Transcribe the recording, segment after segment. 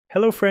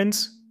Hello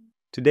friends!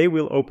 Today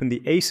we'll open the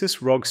ASUS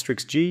ROG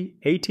Strix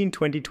G18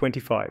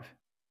 2025.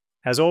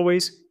 As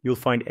always, you'll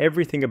find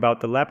everything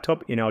about the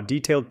laptop in our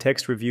detailed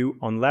text review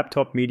on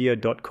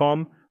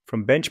LaptopMedia.com,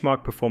 from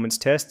benchmark performance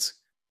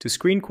tests to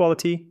screen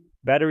quality,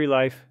 battery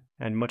life,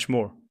 and much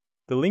more.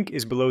 The link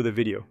is below the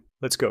video.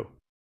 Let's go.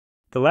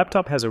 The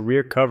laptop has a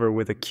rear cover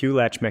with a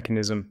Q-latch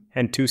mechanism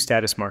and 2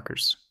 status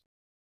markers.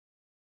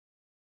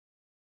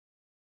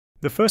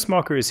 The first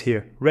marker is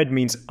here. Red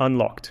means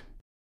unlocked.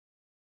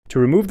 To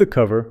remove the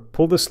cover,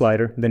 pull the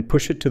slider, then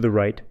push it to the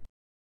right,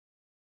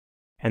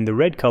 and the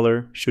red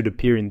color should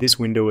appear in this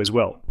window as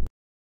well.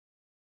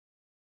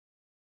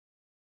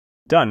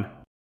 Done!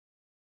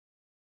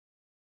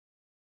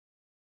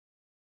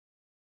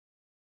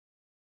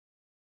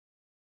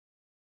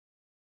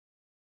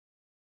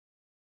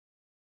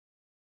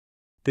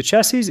 The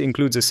chassis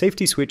includes a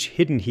safety switch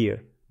hidden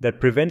here that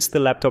prevents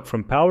the laptop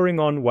from powering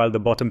on while the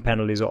bottom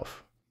panel is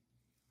off.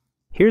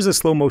 Here's a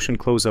slow motion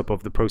close-up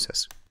of the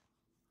process.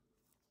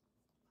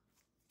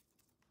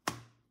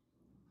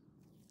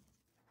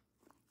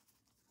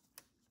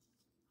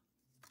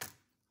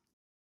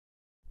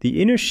 The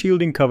inner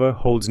shielding cover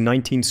holds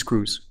 19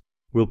 screws.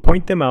 We'll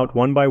point them out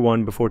one by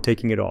one before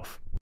taking it off.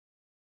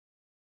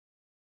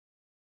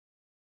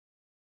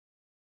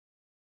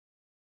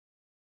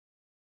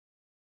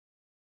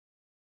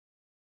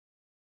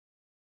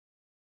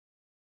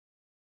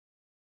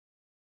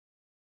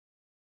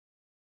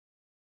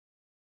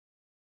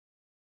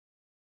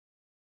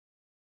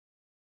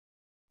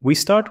 We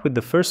start with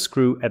the first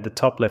screw at the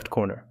top left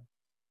corner.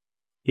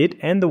 It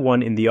and the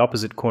one in the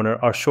opposite corner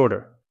are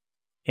shorter,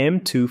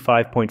 M2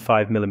 5.5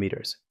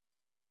 mm.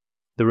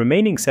 The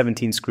remaining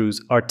 17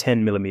 screws are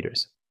 10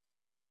 mm.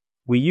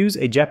 We use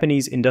a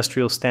Japanese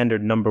industrial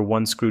standard No.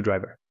 1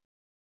 screwdriver.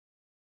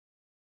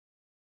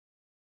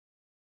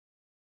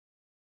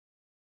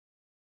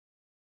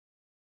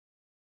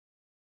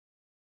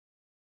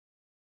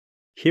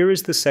 Here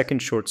is the second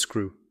short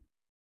screw.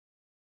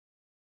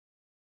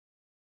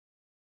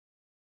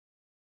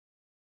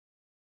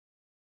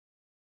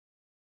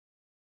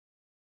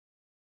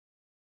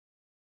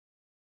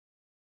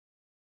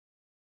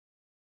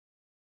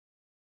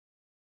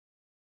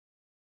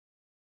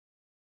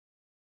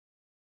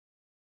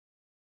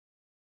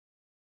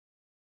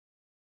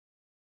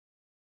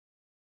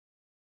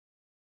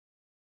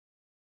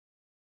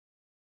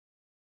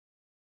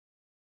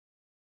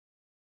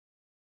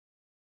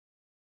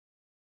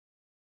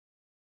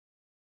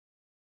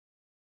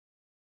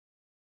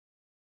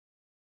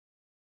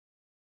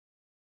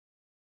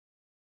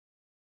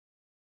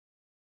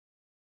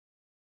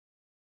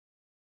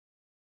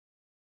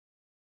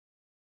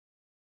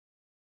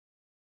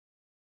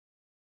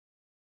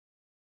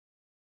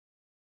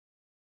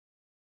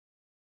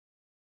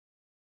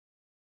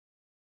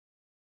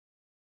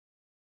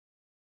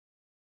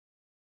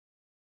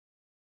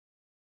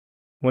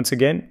 Once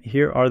again,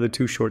 here are the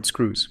 2 short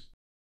screws,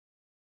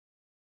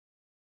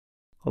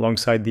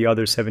 alongside the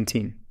other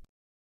 17.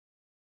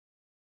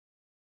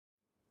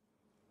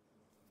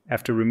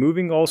 After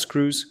removing all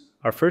screws,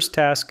 our first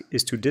task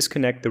is to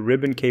disconnect the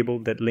ribbon cable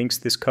that links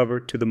this cover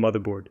to the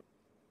motherboard.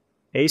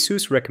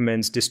 ASUS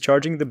recommends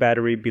discharging the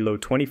battery below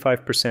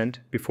 25%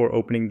 before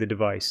opening the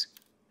device,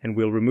 and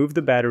we'll remove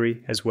the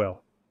battery as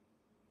well.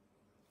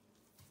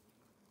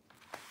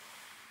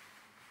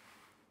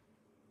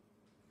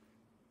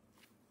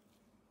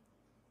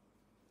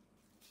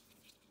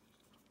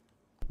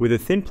 With a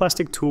thin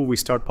plastic tool, we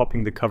start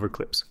popping the cover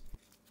clips.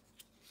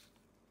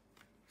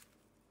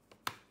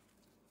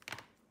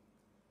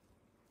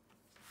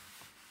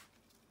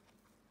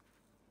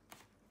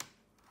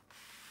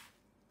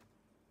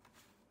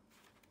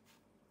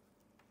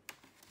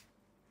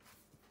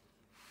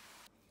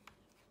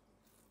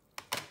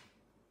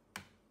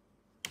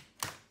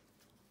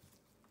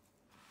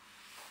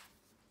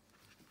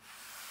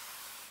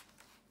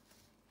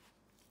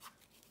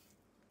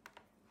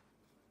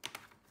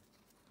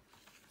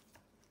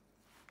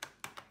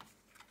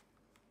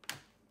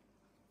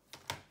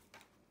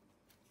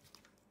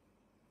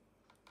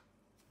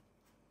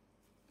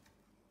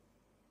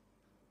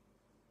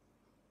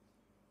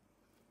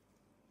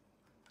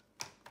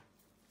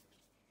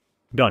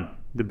 Done.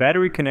 The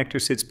battery connector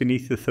sits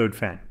beneath the third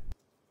fan.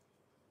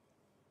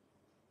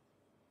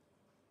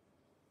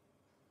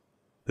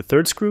 The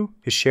third screw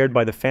is shared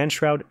by the fan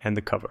shroud and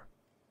the cover.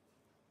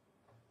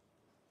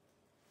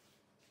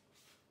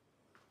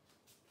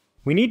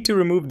 We need to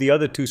remove the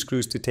other 2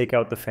 screws to take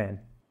out the fan.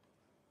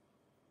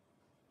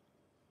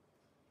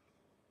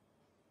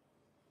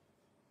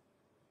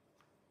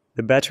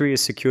 The battery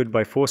is secured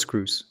by 4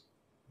 screws.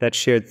 That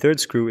shared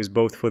third screw is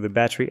both for the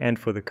battery and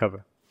for the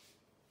cover.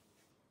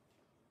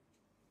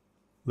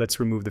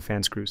 Let's remove the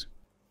fan screws.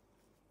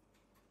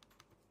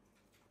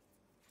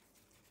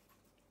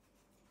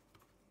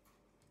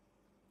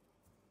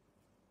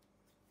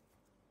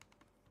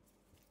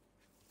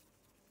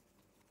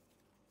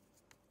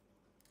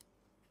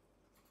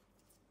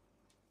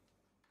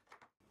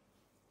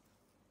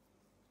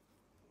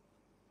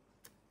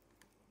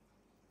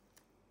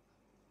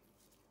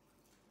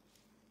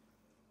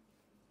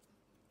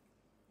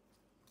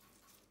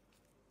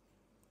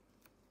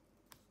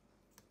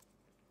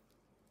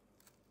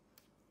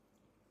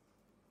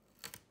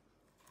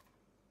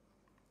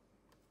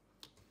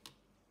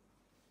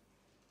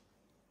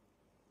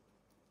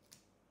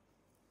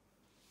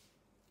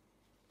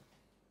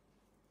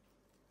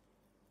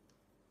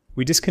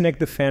 We disconnect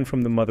the fan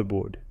from the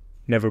motherboard.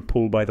 Never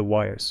pull by the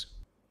wires.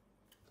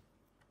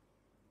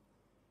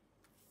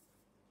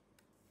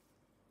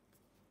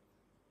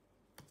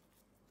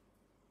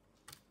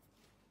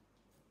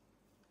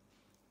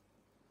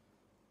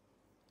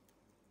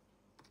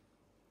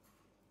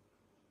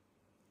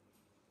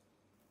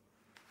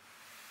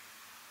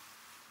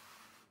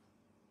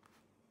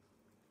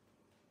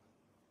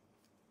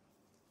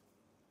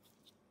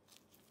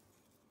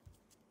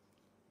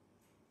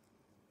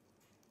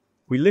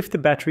 We lift the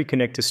battery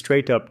connector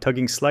straight up,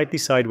 tugging slightly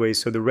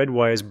sideways so the red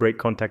wires break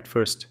contact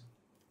first.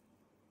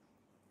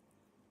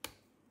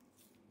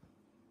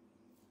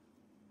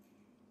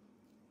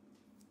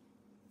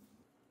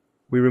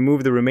 We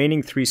remove the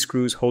remaining 3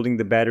 screws holding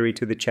the battery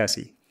to the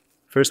chassis.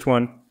 First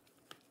one.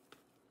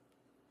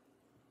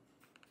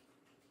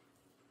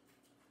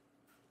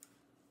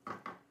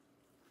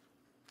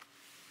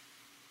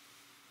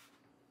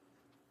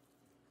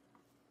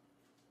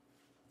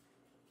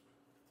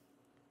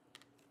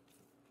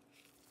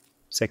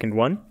 Second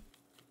one.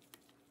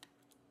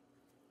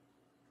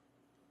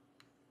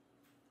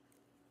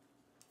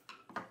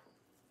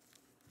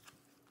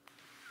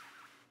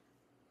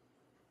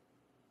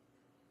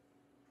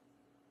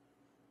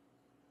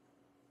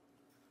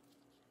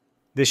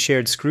 This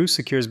shared screw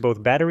secures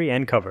both battery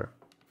and cover.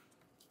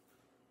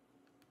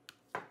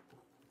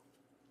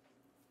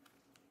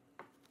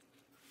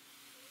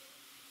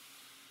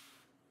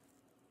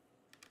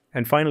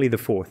 And finally the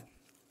fourth.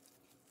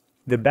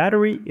 The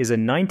battery is a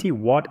 90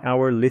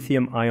 watt-hour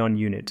lithium-ion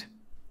unit.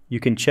 You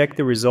can check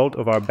the result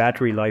of our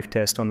battery life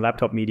test on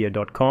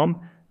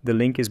LaptopMedia.com. The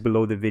link is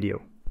below the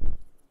video.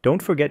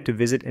 Don't forget to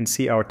visit and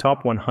see our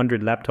top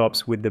 100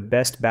 laptops with the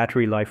best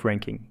battery life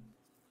ranking.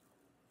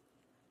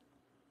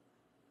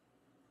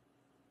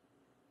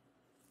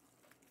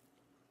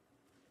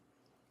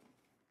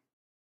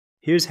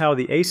 Here's how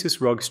the ASUS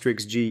ROG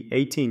Strix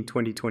G18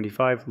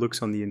 2025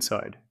 looks on the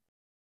inside.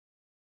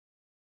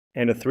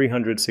 And a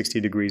 360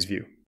 degrees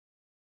view.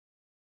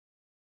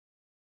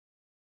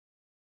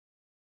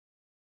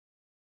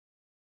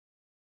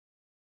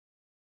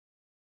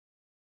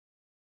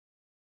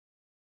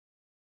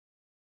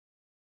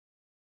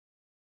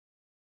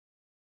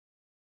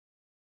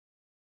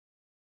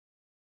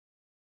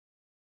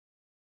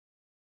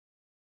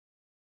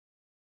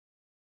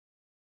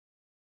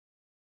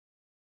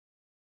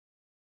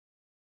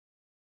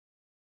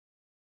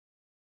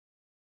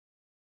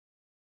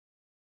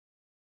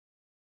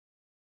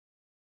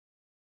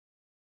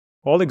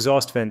 All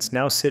exhaust vents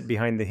now sit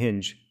behind the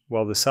hinge,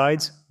 while the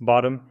sides,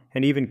 bottom,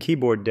 and even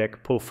keyboard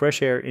deck pull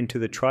fresh air into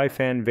the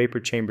tri-fan vapor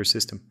chamber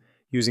system,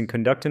 using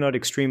Conductonaut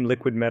Extreme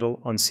liquid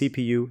metal on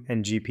CPU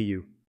and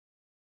GPU.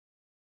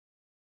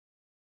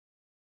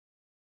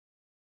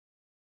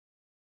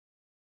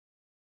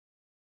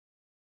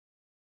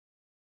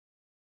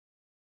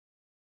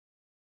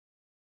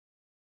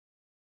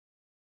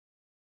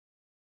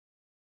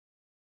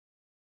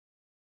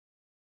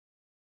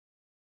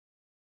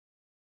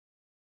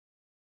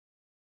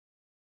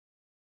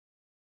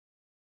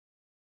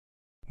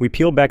 We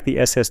peel back the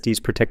SSD's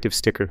protective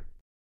sticker.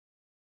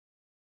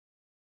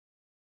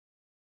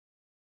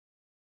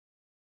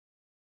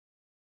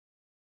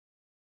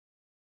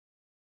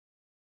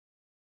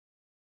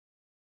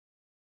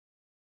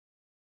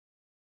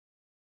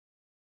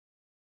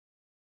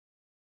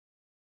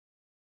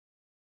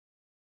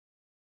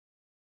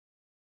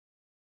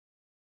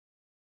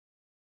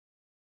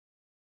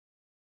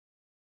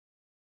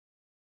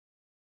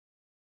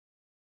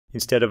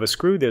 Instead of a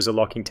screw, there's a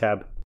locking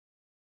tab.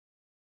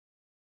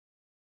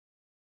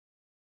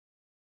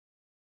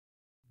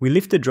 We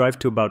lift the drive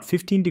to about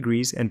 15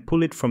 degrees and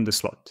pull it from the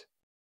slot.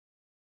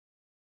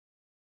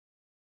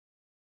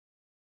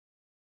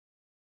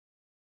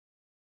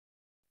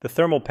 The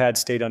thermal pad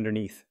stayed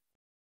underneath.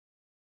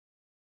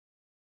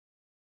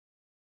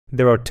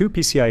 There are 2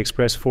 PCI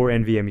Express 4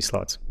 NVMe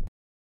slots.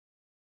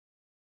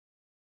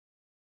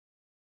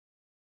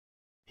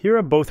 Here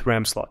are both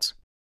RAM slots.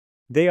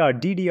 They are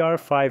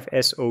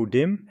DDR5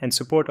 DIMM and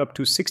support up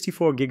to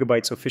 64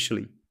 GB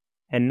officially,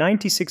 and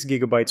 96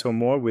 GB or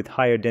more with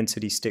higher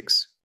density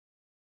sticks.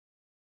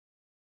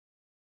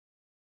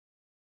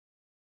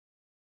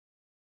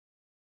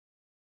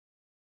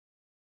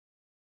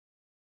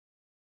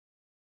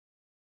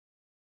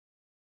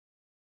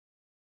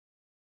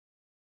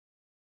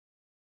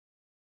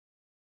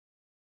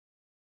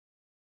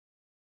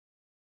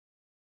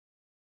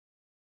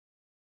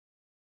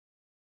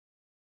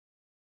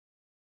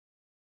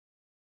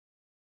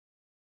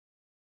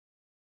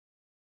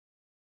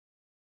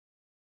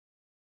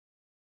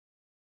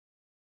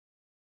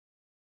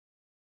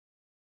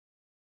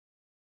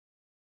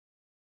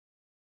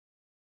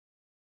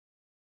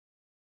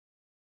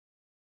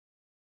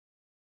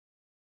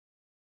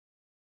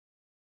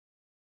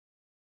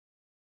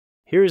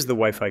 Here is the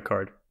Wi-Fi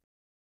card.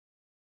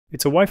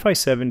 It's a Wi-Fi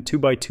 7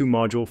 2x2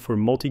 module for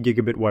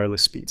multi-gigabit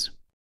wireless speeds.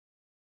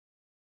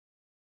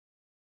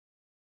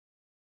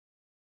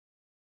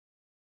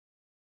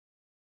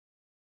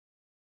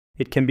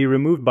 It can be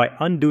removed by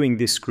undoing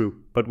this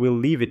screw, but we'll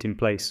leave it in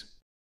place.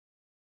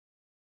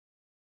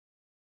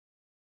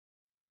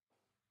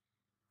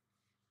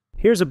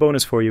 Here's a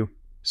bonus for you,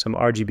 some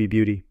RGB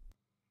beauty.